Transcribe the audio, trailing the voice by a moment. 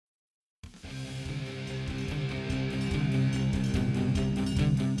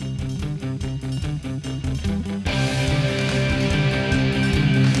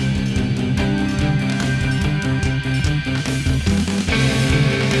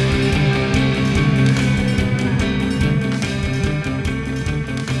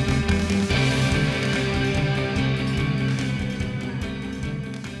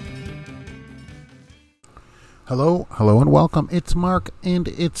welcome. It's Mark, and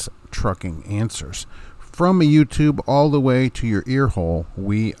it's Trucking Answers. From YouTube all the way to your ear hole,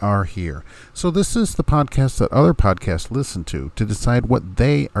 we are here. So this is the podcast that other podcasts listen to decide what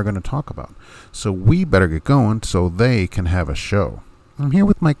they are going to talk about. So we better get going so they can have a show. I'm here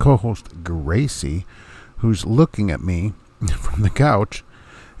with my co-host, Gracie, who's looking at me from the couch,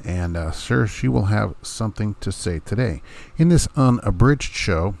 and sure, she will have something to say today. In this unabridged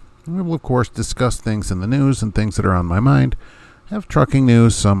show, we will, of course, discuss things in the news and things that are on my mind, have trucking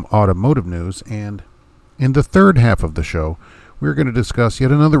news, some automotive news, and in the third half of the show, we're going to discuss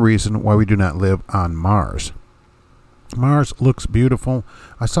yet another reason why we do not live on Mars. Mars looks beautiful.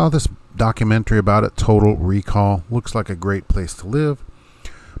 I saw this documentary about it, Total Recall. Looks like a great place to live.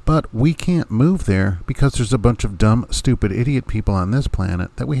 But we can't move there because there's a bunch of dumb, stupid, idiot people on this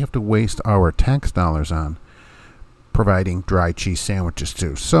planet that we have to waste our tax dollars on providing dry cheese sandwiches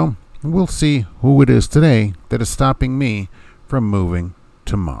to. So we'll see who it is today that is stopping me from moving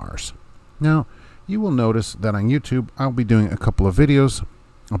to Mars. Now, you will notice that on YouTube, I'll be doing a couple of videos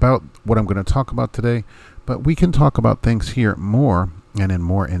about what I'm going to talk about today, but we can talk about things here more and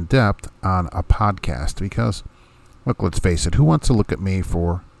in depth on a podcast because, look, let's face it, who wants to look at me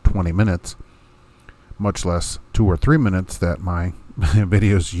for 20 minutes, much less 2 or 3 minutes that my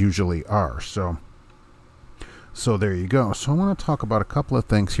videos usually are. So there you go. So I want to talk about a couple of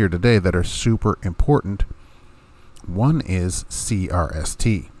things here today that are super important. One is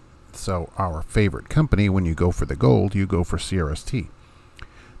CRST. So our favorite company, when you go for the gold, you go for CRST.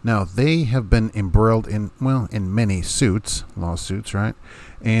 Now, they have been embroiled in many lawsuits, right?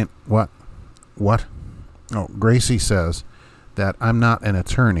 And what? Oh, Gracie says that I'm not an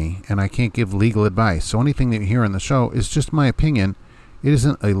attorney and I can't give legal advice. So anything that you hear on the show is just my opinion. It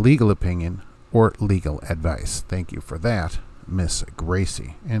isn't a legal opinion or legal advice. Thank you for that, Miss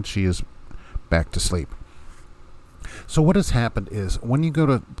Gracie. And she is back to sleep. So what has happened is when you go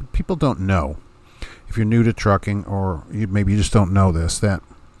to, people don't know, if you're new to trucking or maybe you just don't know this, that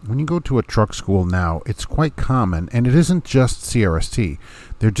when you go to a truck school now, it's quite common, and it isn't just CRST.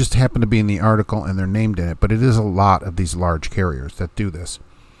 There just happen to be in the article and they're named in it, but it is a lot of these large carriers that do this.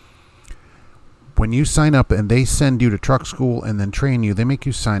 When you sign up and they send you to truck school and then train you, they make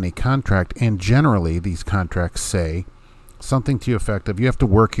you sign a contract, and generally these contracts say something to the effect of you have to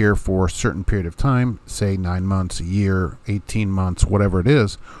work here for a certain period of time, say 9 months, a year, 18 months, whatever it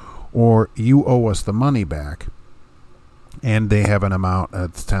is, or you owe us the money back. And they have an amount,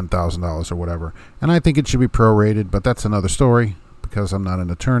 it's $10,000 or whatever. And I think it should be prorated, but that's another story because I'm not an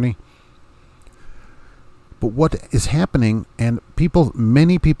attorney. But what is happening, and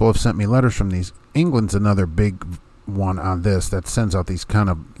many people have sent me letters from these. England's another big one on this that sends out these kind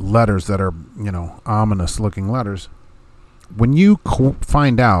of letters that are, ominous looking letters. When you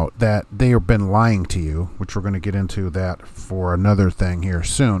find out that they have been lying to you, which we're going to get into that for another thing here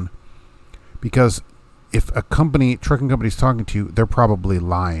soon, because if a trucking company is talking to you, they're probably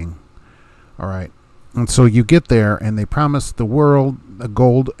lying. All right. And so you get there and they promise the world the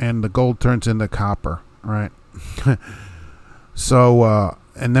gold, and the gold turns into copper. Right. So,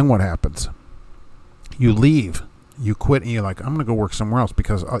 and then what happens? You leave, you quit, and you're like, I'm going to go work somewhere else,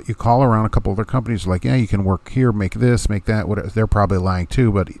 because you call around a couple other companies like, yeah, you can work here, make this, make that. Whatever. They're probably lying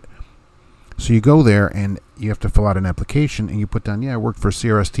too. But so you go there and you have to fill out an application and you put down, yeah, I worked for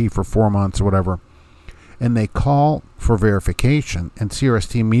CRST for 4 months or whatever. And they call for verification, and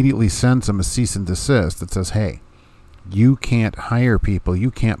CRST immediately sends them a cease and desist that says, hey, you can't hire people.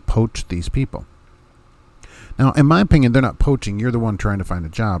 You can't poach these people. Now, in my opinion, they're not poaching. You're the one trying to find a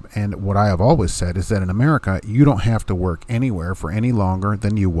job. And what I have always said is that in America, you don't have to work anywhere for any longer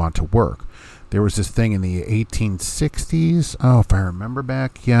than you want to work. There was this thing in the 1860s, if I remember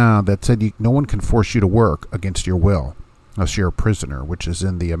back, that said no one can force you to work against your will unless you're a prisoner, which is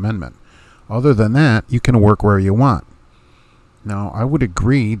in the amendment. Other than that, you can work where you want. Now, I would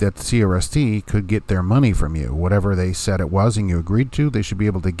agree that CRST could get their money from you. Whatever they said it was and you agreed to, they should be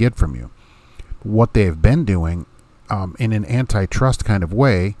able to get from you. What they've been doing in an antitrust kind of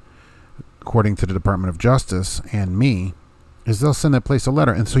way, according to the Department of Justice and me, is they'll send that place a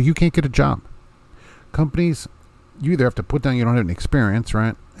letter, and so you can't get a job. Companies, you either have to put down you don't have any experience,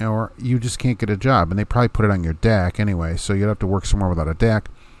 right, or you just can't get a job, and they probably put it on your DAC anyway, so you'd have to work somewhere without a DAC.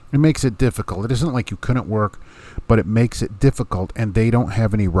 It makes it difficult. It isn't like you couldn't work, but it makes it difficult, and they don't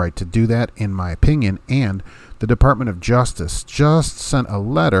have any right to do that, in my opinion. And the Department of Justice just sent a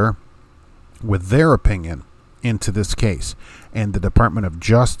letter with their opinion into this case, and the Department of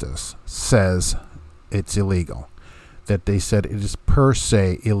Justice says it's illegal. That they said it is per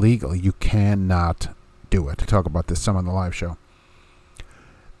se illegal. You cannot do it. To talk about this some on the live show.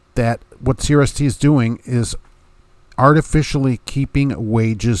 That what CRST is doing is artificially keeping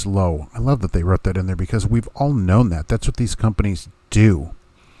wages low. I love that they wrote that in there because we've all known that. That's what these companies do.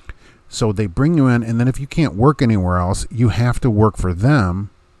 So they bring you in, and then if you can't work anywhere else, you have to work for them.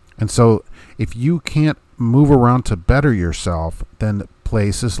 And so if you can't move around to better yourself, then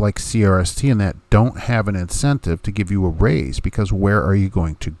places like CRST and that don't have an incentive to give you a raise, because where are you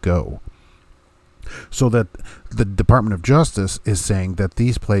going to go? So that the Department of Justice is saying that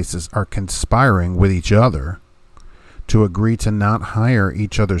these places are conspiring with each other to agree to not hire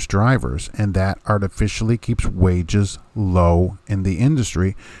each other's drivers, and that artificially keeps wages low in the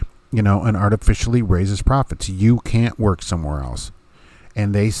industry, and artificially raises profits. You can't work somewhere else.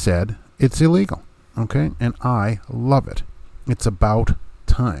 And they said it's illegal. Okay? And I love it. It's about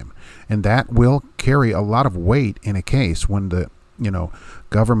time. And that will carry a lot of weight in a case when the,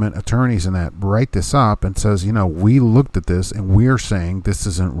 government attorneys and that write this up and says, we looked at this and we're saying this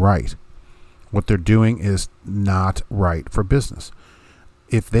isn't right. What they're doing is not right for business.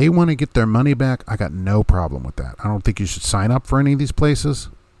 If they want to get their money back, I got no problem with that. I don't think you should sign up for any of these places.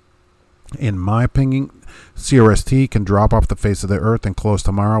 In my opinion, CRST can drop off the face of the earth and close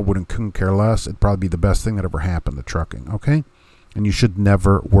tomorrow. Couldn't care less. It'd probably be the best thing that ever happened to trucking, okay? And you should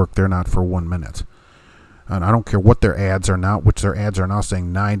never work there, not for 1 minute. And I don't care what their ads are now, which their ads are now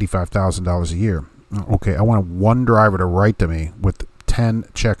saying $95,000 a year. Okay, I want one driver to write to me with 10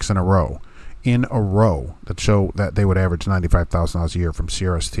 checks in a row that show that they would average $95,000 a year from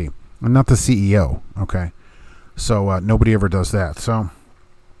CRST. And not the CEO, okay? So nobody ever does that. So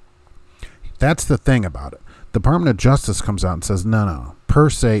that's the thing about it. Department of Justice comes out and says, no, per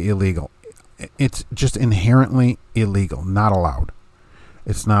se illegal. It's just inherently illegal, not allowed.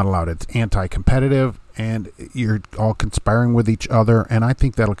 It's not allowed. It's anti-competitive, and you're all conspiring with each other, and I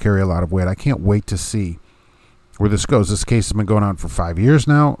think that'll carry a lot of weight. I can't wait to see where this goes. This case has been going on for 5 years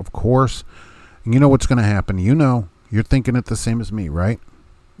now, of course. And you know what's going to happen. You're thinking it the same as me, right?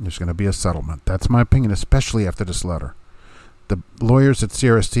 There's going to be a settlement. That's my opinion, especially after this letter. The lawyers at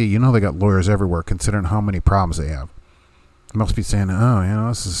CRST, they got lawyers everywhere, considering how many problems they have. They must be saying,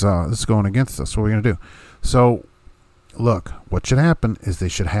 this is going against us. What are we going to do? So, look, what should happen is they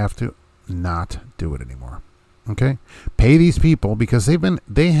should have to not do it anymore. Okay? Pay these people, because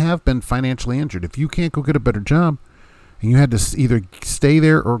they have been financially injured. If you can't go get a better job, and you had to either stay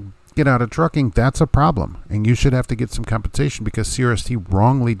there or get out of trucking, that's a problem. And you should have to get some compensation, because CRST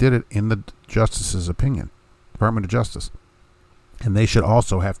wrongly did it in the justice's opinion, Department of Justice. And they should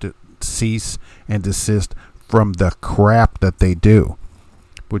also have to cease and desist from the crap that they do,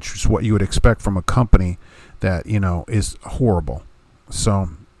 which is what you would expect from a company that, is horrible. So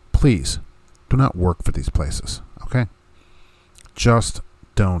please do not work for these places, okay? Just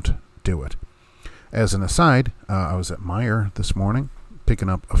don't do it. As an aside, I was at Meijer this morning picking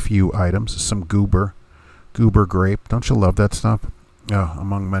up a few items, some goober grape. Don't you love that stuff?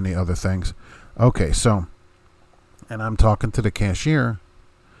 Among many other things. Okay, so, and I'm talking to the cashier,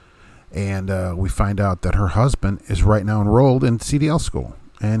 and we find out that her husband is right now enrolled in CDL school,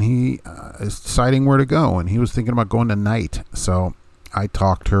 and he is deciding where to go, and he was thinking about going to night. So I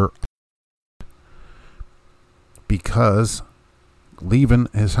talked her, because leaving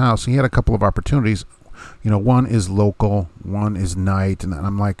his house, he had a couple of opportunities. One is local, one is night, and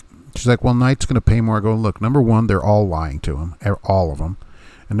I'm like, she's like, well, night's going to pay more. I go, look, number one, they're all lying to him, all of them,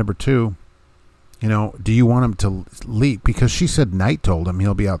 and number two, do you want him to leave? Because she said night told him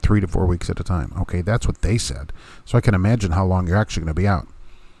he'll be out 3 to 4 weeks at a time. Okay, that's what they said. So I can imagine how long you're actually going to be out.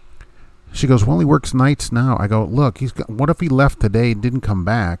 She goes, well, he works nights now. I go, look, what if he left today and didn't come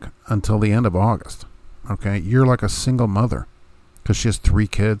back until the end of August? Okay, you're like a single mother, because she has 3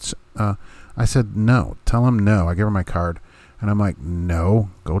 kids. I said, no, tell him no. I gave her my card, and I'm like, no,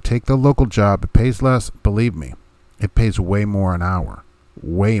 go take the local job. It pays less. Believe me, it pays way more an hour.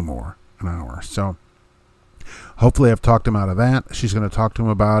 So hopefully I've talked him out of that. She's going to talk to him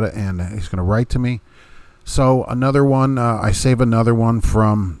about it, and he's going to write to me. So another one, I save another one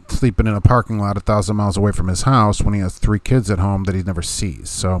from sleeping in a parking lot 1,000 miles away from his house when he has 3 kids at home that he never sees.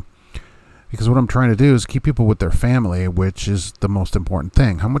 So, because what I'm trying to do is keep people with their family, which is the most important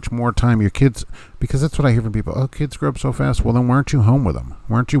thing. How much more time your kids, because that's what I hear from people. Oh, kids grow up so fast. Well, then why aren't you home with them?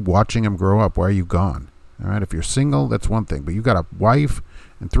 Why aren't you watching them grow up? Why are you gone? All right, if you're single, that's one thing. But you got a wife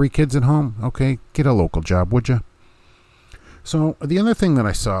and 3 kids at home, okay, get a local job, would you? So the other thing that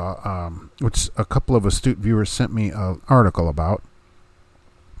I saw, which a couple of astute viewers sent me an article about,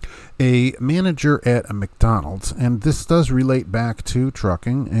 a manager at a McDonald's, and this does relate back to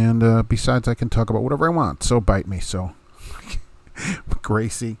trucking, and besides, I can talk about whatever I want, so bite me. So,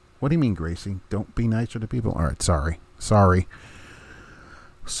 Gracie, what do you mean, Gracie? Don't be nicer to people? All right, sorry.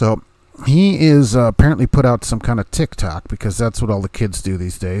 So, he is apparently put out some kind of TikTok, because that's what all the kids do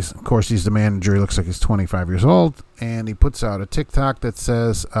these days. Of course, he's the manager. He looks like he's 25 years old, and he puts out a TikTok that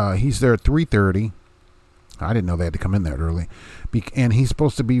says he's there at 3:30. I didn't know they had to come in that early. And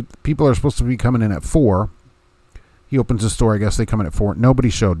people are supposed to be coming in at 4. He opens the store. I guess they come in at 4. Nobody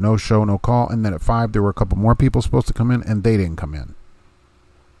showed. No show, no call. And then at 5, there were a couple more people supposed to come in, and they didn't come in.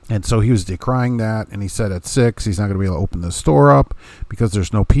 And so he was decrying that, and he said at 6, he's not going to be able to open the store up because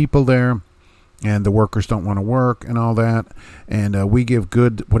there's no people there, and the workers don't want to work and all that. And we give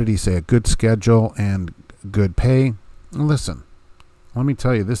what did he say, a good schedule and good pay. Listen, let me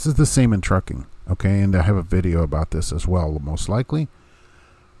tell you, this is the same in trucking, okay? And I have a video about this as well, most likely.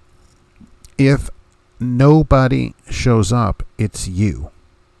 If nobody shows up, it's you,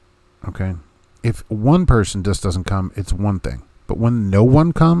 okay? If one person just doesn't come, it's one thing. But when no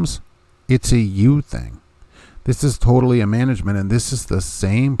one comes, it's a you thing. This is totally a management, and this is the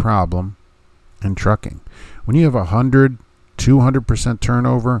same problem in trucking. When you have 100, 200%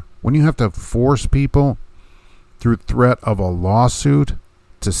 turnover, when you have to force people through threat of a lawsuit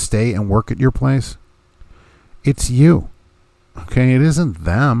to stay and work at your place, it's you. Okay, it isn't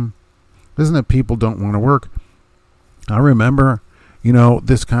them. It isn't that people don't want to work. I remember,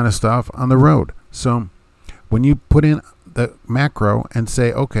 this kind of stuff on the road. So when you put in the macro and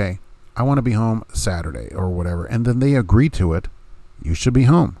say, okay, I want to be home Saturday or whatever, and then they agree to it, you should be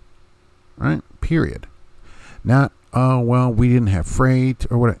home, right? Period. Not, oh, well, we didn't have freight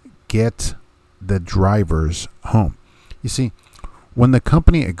or whatever. Get the drivers home. You see, when the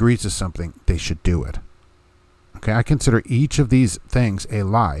company agrees to something, they should do it. Okay, I consider each of these things a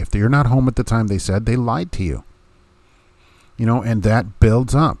lie. If you're not home at the time they said, they lied to you. And that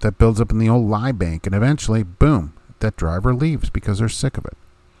builds up. That builds up in the old lie bank, and eventually, boom, that driver leaves because they're sick of it.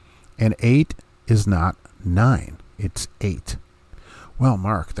 And 8 is not 9. It's 8. Well,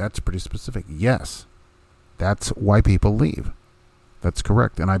 Mark, that's pretty specific. Yes, that's why people leave. That's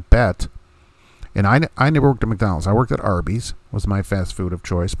correct. And I bet, and I never worked at McDonald's. I worked at Arby's, was my fast food of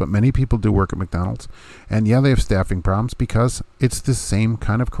choice, but many people do work at McDonald's. And yeah, they have staffing problems because it's the same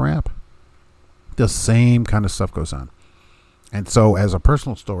kind of crap. The same kind of stuff goes on. And so as a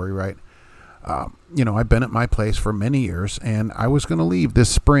personal story, right, I've been at my place for many years, and I was going to leave this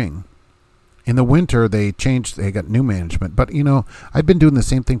spring. In the winter, they got new management. But, I've been doing the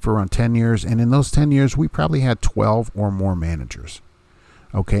same thing for around 10 years, and in those 10 years, we probably had 12 or more managers.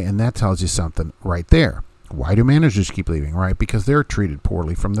 Okay, and that tells you something right there. Why do managers keep leaving, right? Because they're treated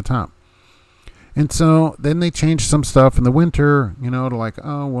poorly from the top. And so then they changed some stuff in the winter, to like,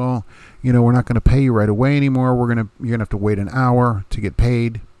 oh, well, we're not going to pay you right away anymore. You're going to have to wait an hour to get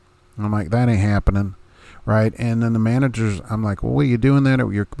paid. And I'm like, that ain't happening, right? And then the managers, I'm like, well, what are you doing that?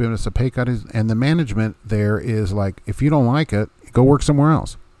 You're giving us a pay cut. And the management there is like, if you don't like it, go work somewhere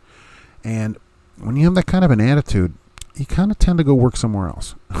else. And when you have that kind of an attitude, you kind of tend to go work somewhere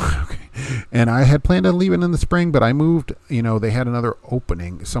else. Okay. And I had planned on leaving in the spring, but I moved, they had another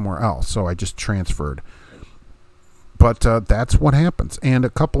opening somewhere else. So I just transferred. But that's what happens. And a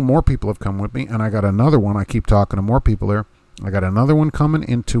couple more people have come with me, and I got another one. I keep talking to more people there. I got another one coming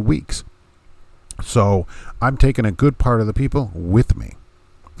in 2 weeks. So I'm taking a good part of the people with me.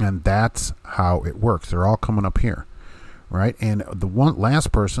 And that's how it works. They're all coming up here, right? And the one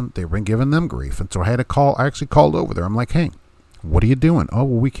last person, they've been giving them grief. And so I had a call. I actually called over there. I'm like, hey, what are you doing? Oh,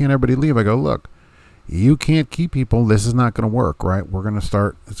 well, we can't everybody leave. I go, look, you can't keep people. This is not going to work, right? We're going to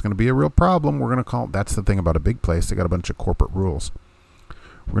start. It's going to be a real problem. We're going to call. That's the thing about a big place. They got a bunch of corporate rules.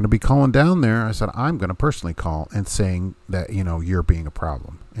 We're going to be calling down there. I said, I'm going to personally call and saying that, you're being a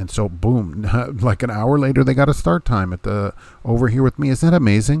problem. And so, boom, like an hour later, they got a start time over here with me. Isn't that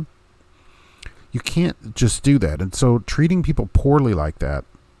amazing? You can't just do that. And so treating people poorly like that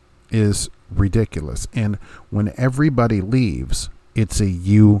is ridiculous. And when everybody leaves, it's a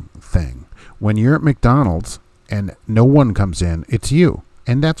you thing. When you're at McDonald's and no one comes in, it's you.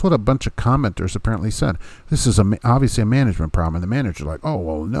 And that's what a bunch of commenters apparently said. This is obviously a management problem. And the manager's like, oh,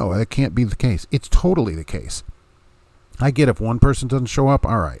 well, no, that can't be the case. It's totally the case. I get if one person doesn't show up,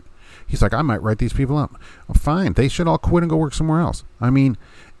 all right. He's like, I might write these people up. Well, fine. They should all quit and go work somewhere else. I mean,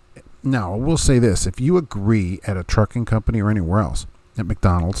 now, we'll say this. If you agree at a trucking company or anywhere else, at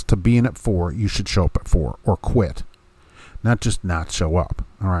McDonald's, to be in at 4, you should show up at 4 or quit. Not just not show up.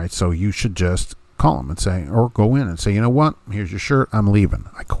 All right. So you should just call them and say, or go in and say, you know what? Here's your shirt. I'm leaving.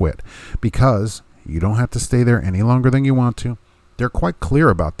 I quit. Because you don't have to stay there any longer than you want to. They're quite clear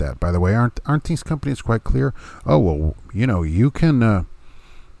about that, by the way. Aren't these companies quite clear? Oh, well, you can,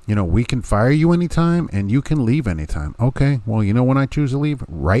 we can fire you anytime and you can leave anytime. Okay. Well, you know when I choose to leave?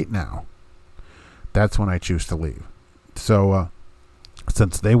 Right now. That's when I choose to leave. So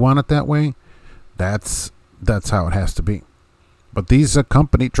Since they want it that way, that's how it has to be. But these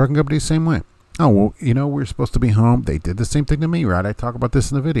trucking companies, same way. Oh, well, we're supposed to be home. They did the same thing to me, right? I talk about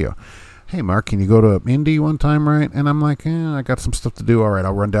this in the video. Hey, Mark, can you go to Indy one time, right? And I'm like, I got some stuff to do. All right,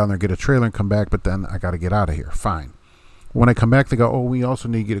 I'll run down there, get a trailer, and come back, but then I got to get out of here. Fine. When I come back, they go, we also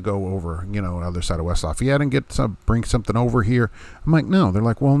need you to go over, the other side of West Lafayette and bring something over here. I'm like, no. They're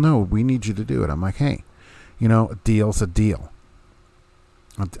like, well, no, we need you to do it. I'm like, hey, a deal's a deal.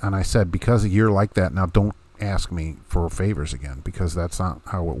 And I said, because you're like that, now don't ask me for favors again, because that's not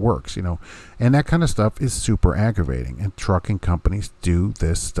how it works, And that kind of stuff is super aggravating. And trucking companies do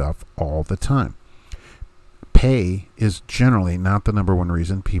this stuff all the time. Pay is generally not the number one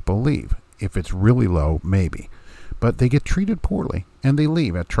reason people leave. If it's really low, maybe. But they get treated poorly, and they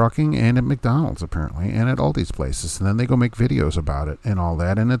leave at trucking and at McDonald's, apparently, and at all these places. And then they go make videos about it and all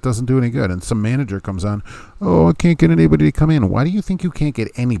that, and it doesn't do any good. And some manager comes on, I can't get anybody to come in. Why do you think you can't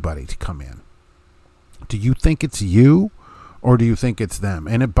get anybody to come in? Do you think it's you, or do you think it's them?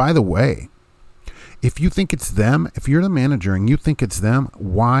 And by the way, if you think it's them, if you're the manager and you think it's them,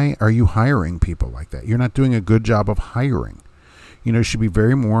 why are you hiring people like that? You're not doing a good job of hiring. You should be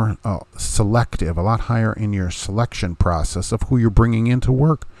very more selective, a lot higher in your selection process of who you're bringing into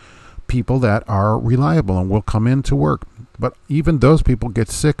work. People that are reliable and will come into work. But even those people get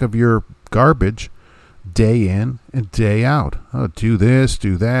sick of your garbage day in and day out. Oh, do this,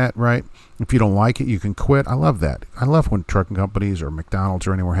 do that, right? If you don't like it, you can quit. I love that. I love when trucking companies or McDonald's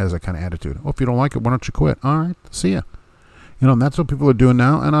or anywhere has that kind of attitude. If you don't like it, why don't you quit? All right, see ya. And that's what people are doing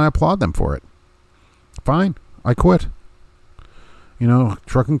now, and I applaud them for it. Fine, I quit.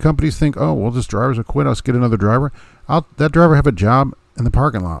 Trucking companies think, this drivers will quit. Let's get another driver. That driver have a job in the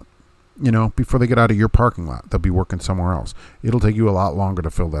parking lot, before they get out of your parking lot. They'll be working somewhere else. It'll take you a lot longer to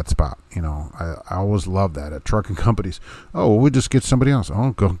fill that spot. I always love that at trucking companies. We'll just get somebody else.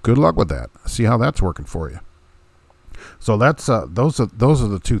 Good luck with that. See how that's working for you. So that's those are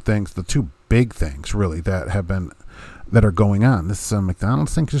the two things, the two big things really that are going on. This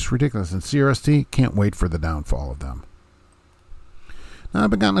McDonald's thing is just ridiculous, and CRST, can't wait for the downfall of them. Now, I've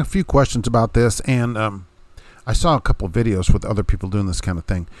been getting a few questions about this, and I saw a couple of videos with other people doing this kind of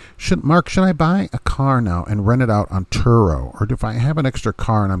thing. Should I buy a car now and rent it out on Turo? Or if I have an extra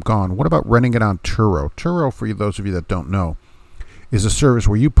car and I'm gone, what about renting it on Turo? Turo, for those of you that don't know, is a service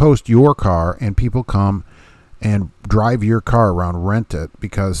where you post your car and people come and drive your car around, rent it,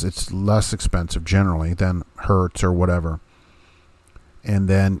 because it's less expensive generally than Hertz or whatever. And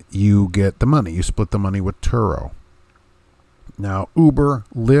then you get the money. You split the money with Turo. Now, Uber,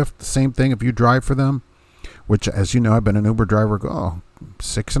 Lyft, same thing if you drive for them, which, as you know, I've been an Uber driver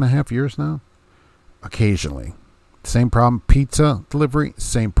 6.5 years now, occasionally. Same problem. Pizza delivery,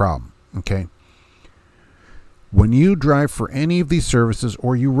 same problem, okay? When you drive for any of these services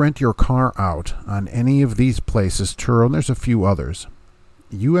or you rent your car out on any of these places, Turo, and there's a few others,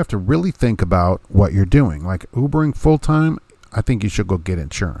 you have to really think about what you're doing. Like Ubering full-time, I think you should go get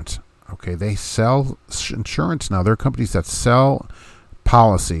insurance. Okay, they sell insurance now. There are companies that sell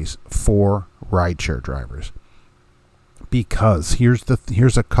policies for rideshare drivers. Because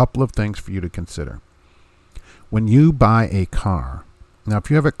here's a couple of things for you to consider. When you buy a car, now if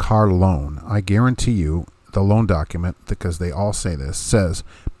you have a car loan, I guarantee you the loan document, because they all say this, says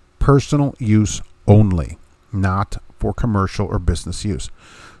personal use only, not for commercial or business use.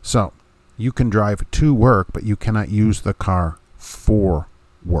 So you can drive to work, but you cannot use the car for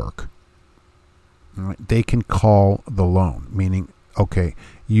work. They can call the loan, meaning, okay,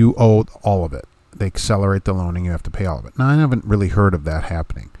 you owe all of it. They accelerate the loan and you have to pay all of it. Now, I haven't really heard of that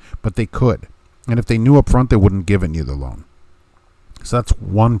happening, but they could. And if they knew up front, they wouldn't have given you the loan. So that's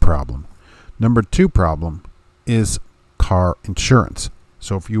one problem. Number two problem is car insurance.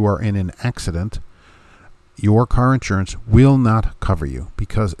 So if you are in an accident, your car insurance will not cover you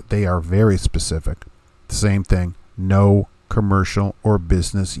because they are very specific. Same thing, no commercial or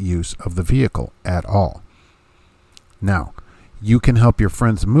business use of the vehicle at all. Now, you can help your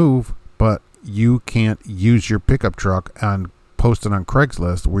friends move, but you can't use your pickup truck and post it on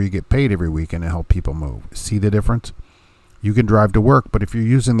Craigslist where you get paid every weekend to help people move. See the difference? You can drive to work, but if you're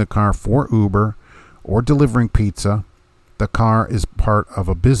using the car for Uber or delivering pizza, the car is part of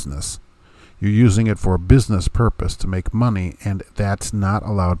a business. You're using it for a business purpose to make money, and that's not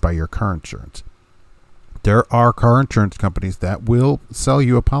allowed by your car insurance. There are car insurance companies that will sell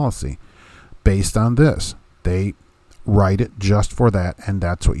you a policy based on this. They write it just for that, and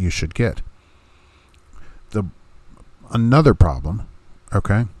that's what you should get. Another problem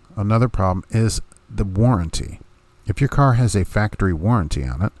is the warranty. If your car has a factory warranty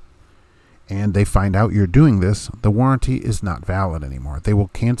on it, and they find out you're doing this, the warranty is not valid anymore. They will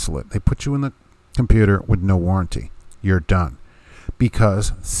cancel it. They put you in the computer with no warranty. You're done.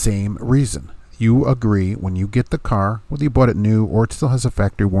 Because same reason. You agree when you get the car, whether you bought it new or it still has a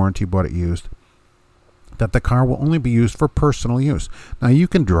factory warranty, bought it used, that the car will only be used for personal use. Now, you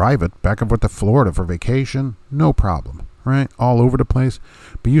can drive it back and forth to Florida for vacation, no problem, right? All over the place.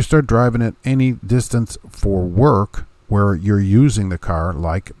 But you start driving it any distance for work where you're using the car,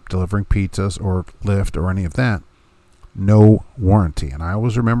 like delivering pizzas or Lyft or any of that, no warranty. And I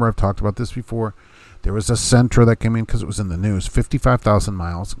always remember, I've talked about this before, there was a Sentra that came in because it was in the news, 55,000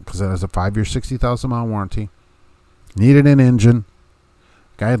 miles, because it has a 5-year, 60,000-mile warranty. Needed an engine.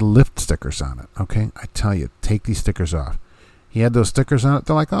 Guy had Lyft stickers on it, okay? I tell you, take these stickers off. He had those stickers on it.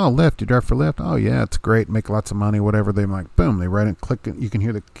 They're like, oh, Lyft, you drive for Lyft? Oh, yeah, it's great, make lots of money, whatever. They're like, boom, they write it, click it. You can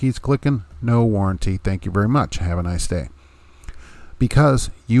hear the keys clicking. No warranty. Thank you very much. Have a nice day.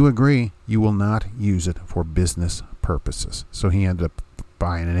 Because you agree you will not use it for business purposes. So he ended up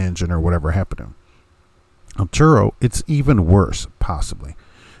buying an engine or whatever happened to him. On Turo, it's even worse, possibly,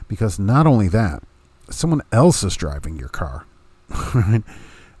 because not only that, someone else is driving your car. Right?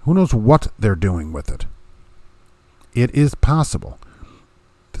 Who knows what they're doing with it? It is possible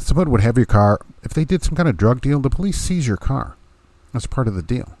that someone would have your car. If they did some kind of drug deal, the police seize your car. That's part of the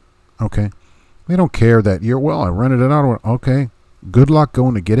deal. Okay? They don't care that I rented it out. Okay. Good luck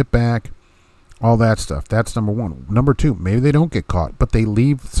going to get it back. All that stuff. That's number one. Number two, maybe they don't get caught, but they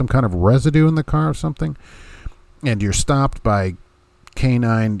leave some kind of residue in the car or something, and you're stopped by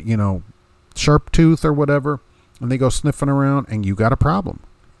canine, sharp tooth or whatever, and they go sniffing around, and you got a problem.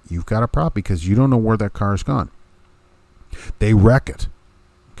 You've got a problem because you don't know where that car's gone. They wreck it.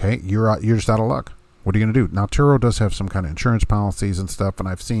 Okay, you're just out of luck. What are you going to do? Now, Turo does have some kind of insurance policies and stuff, and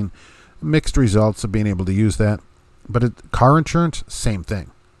I've seen mixed results of being able to use that. But car insurance, same thing.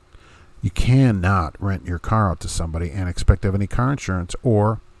 You cannot rent your car out to somebody and expect to have any car insurance.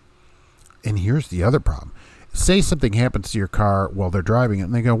 And here's the other problem. Say something happens to your car while they're driving it,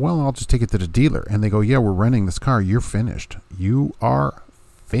 and they go, well, I'll just take it to the dealer. And they go, yeah, we're renting this car. You're finished. You are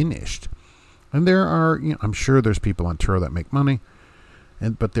finished. And there are, I'm sure there's people on Turo that make money,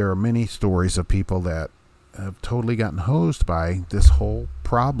 but there are many stories of people that have totally gotten hosed by this whole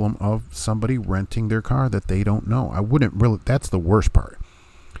problem of somebody renting their car that they don't know. That's the worst part.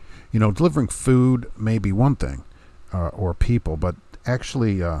 Delivering food may be one thing, or people, but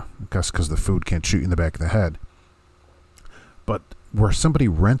actually, I guess because the food can't shoot you in the back of the head. But where somebody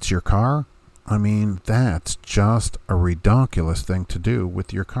rents your car, that's just a ridiculous thing to do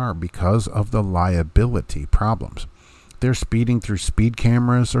with your car because of the liability problems. They're speeding through speed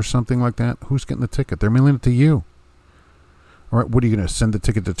cameras or something like that. Who's getting the ticket? They're mailing it to you. All right, what are you going to send the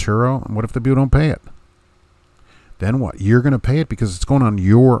ticket to Turo? And what if the people don't pay it? Then what? You're going to pay it because it's going on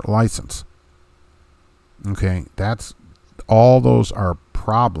your license. Okay, all those are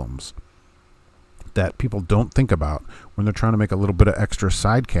problems that people don't think about when they're trying to make a little bit of extra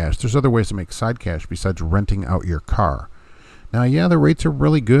side cash. There's other ways to make side cash besides renting out your car. Now, yeah, the rates are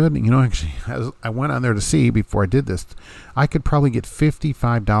really good. Actually, as I went on there to see before I did this, I could probably get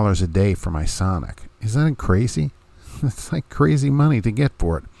 $55 a day for my Sonic. Isn't that crazy? It's like crazy money to get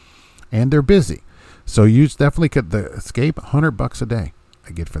for it. And they're busy. So you definitely could, the Escape, $100 a day.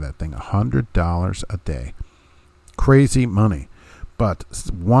 I get for that thing, $100 a day. Crazy money. But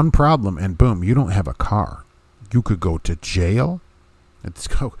one problem, and boom, you don't have a car. You could go to jail.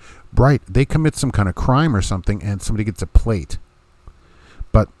 Right, they commit some kind of crime or something, and somebody gets a plate.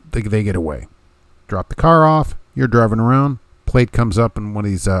 But they get away. Drop the car off, you're driving around, plate comes up in one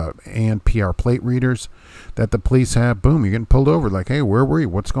of these ANPR plate readers that the police have. Boom, you're getting pulled over. Like, hey, where were you?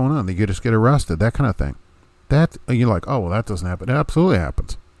 What's going on? You just get arrested, that kind of thing. That, you're like, oh, well, that doesn't happen. It absolutely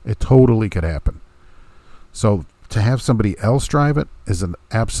happens. It totally could happen. So to have somebody else drive it is an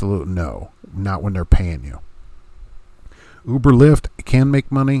absolute no, not when they're paying you. Uber, Lyft can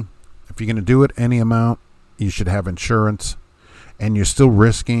make money. If you're going to do it any amount, you should have insurance, and you're still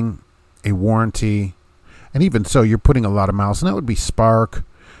risking a warranty. And even so, you're putting a lot of miles, and that would be Spark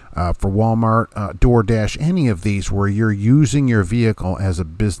for Walmart, DoorDash, any of these where you're using your vehicle as a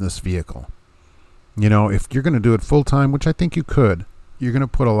business vehicle. If you're going to do it full time, which I think you could, you're going to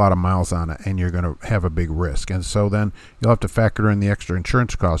put a lot of miles on it, and you're going to have a big risk. And so then you'll have to factor in the extra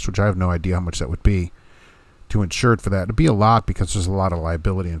insurance costs, which I have no idea how much that would be to insure it for that. It'd be a lot because there's a lot of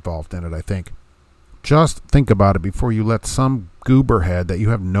liability involved in it, I think. Just think about it before you let some gooberhead that you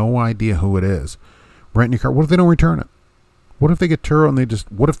have no idea who it is rent your car. What if they don't return it? What if they get Turo and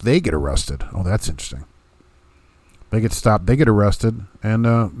what if they get arrested? Oh, that's interesting. They get stopped, they get arrested, and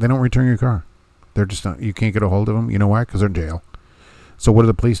they don't return your car. They're just not, you can't get a hold of them. You know why? Because they're in jail. So what do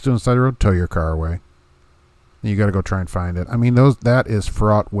the police do on the side of the road? Tow your car away. You got to go try and find it. I mean, that is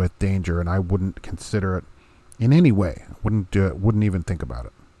fraught with danger, and I wouldn't consider it in any way. I wouldn't do it. Wouldn't even think about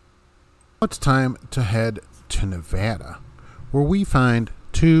it. It's time to head to Nevada, where we find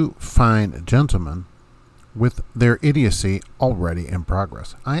two fine gentlemen with their idiocy already in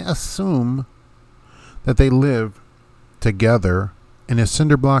progress. I assume that they live together in a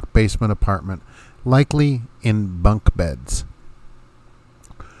cinder block basement apartment, likely in bunk beds.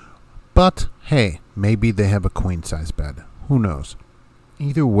 But, hey, maybe they have a queen-size bed. Who knows?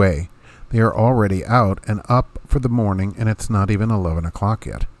 Either way, they are already out and up for the morning, and it's not even 11 o'clock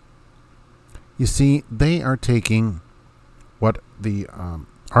yet. You see, they are taking what the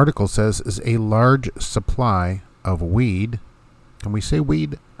article says is a large supply of weed. Can we say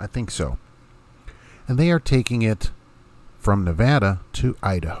weed? I think so. And they are taking it from Nevada to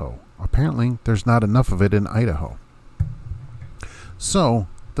Idaho. Apparently, there's not enough of it in Idaho. So,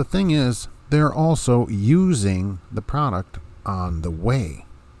 the thing is, they're also using the product on the way.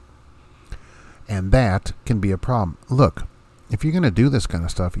 And that can be a problem. Look, if you're going to do this kind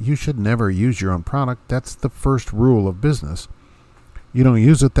of stuff, you should never use your own product. That's the first rule of business. You don't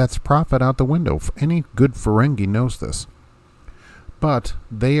use it, that's profit out the window. Any good Ferengi knows this. But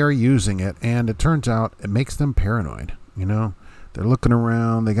they are using it, and it turns out it makes them paranoid. You know, they're looking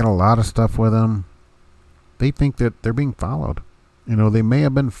around. They got a lot of stuff with them. They think that they're being followed. You know, they may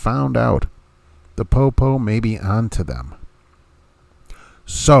have been found out. The popo may be onto them.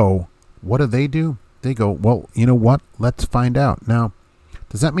 So, what do? They go, well, you know what? Let's find out. Now,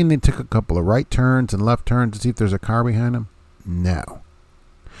 does that mean they took a couple of right turns and left turns to see if there's a car behind them? No.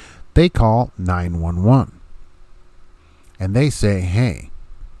 They call 911. And they say, hey,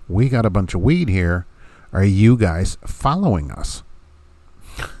 we got a bunch of weed here. Are you guys following us?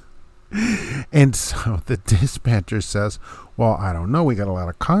 And so the dispatcher says, well, I don't know. We got a lot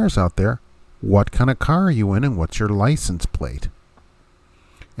of cars out there. What kind of car are you in, and what's your license plate?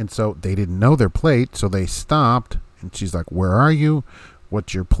 And so they didn't know their plate, so they stopped. And she's like, where are you?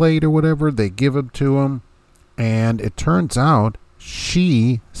 What's your plate or whatever? They give it to him. And it turns out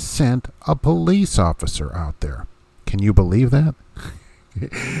she sent a police officer out there. Can you believe that?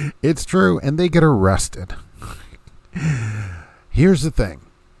 It's true, and they get arrested. Here's the thing.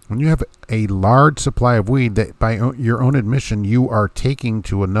 When you have a large supply of weed that by your own admission you are taking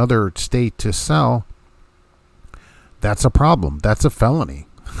to another state to sell, that's a problem. That's a felony.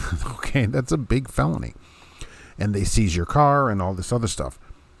 Okay, that's a big felony. And they seize your car and all this other stuff.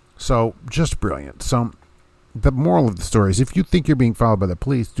 So, just brilliant. So, the moral of the story is if you think you're being followed by the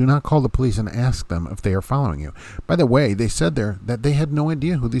police, do not call the police and ask them if they are following you. By the way, they said there that they had no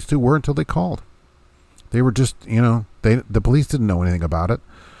idea who these two were until they called. They were just, the police didn't know anything about it.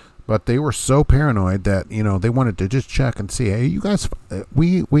 But they were so paranoid that, they wanted to just check and see, hey, you guys,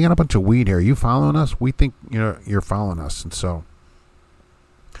 we got a bunch of weed here. Are you following us? We think, you're following us. And so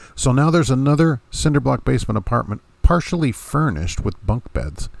now there's another cinder block basement apartment partially furnished with bunk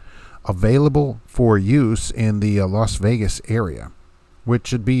beds available for use in the Las Vegas area, which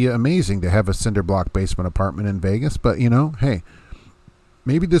should be amazing to have a cinder block basement apartment in Vegas. But, hey,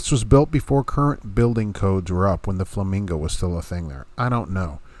 maybe this was built before current building codes were up when the Flamingo was still a thing there. I don't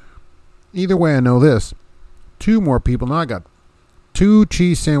know. Either way, I know this. 2 more people. Now I got 2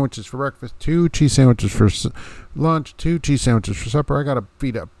 cheese sandwiches for breakfast, 2 cheese sandwiches for lunch, 2 cheese sandwiches for supper. I got to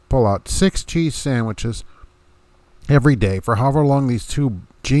pull out 6 cheese sandwiches every day for however long these 2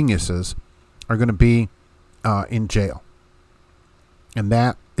 geniuses are going to be in jail. And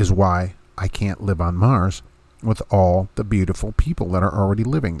that is why I can't live on Mars with all the beautiful people that are already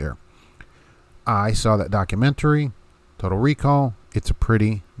living there. I saw that documentary, Total Recall. It's a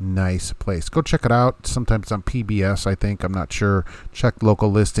pretty nice place. Go check it out. Sometimes on PBS, I think. I'm not sure. Check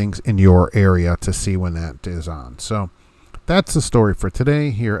local listings in your area to see when that is on. So that's the story for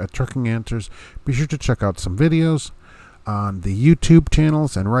today here at Trucking Answers. Be sure to check out some videos on the YouTube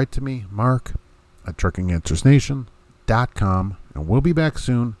channels and write to me, Mark, at TruckingAnswersNation.com. And we'll be back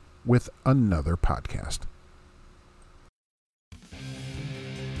soon with another podcast.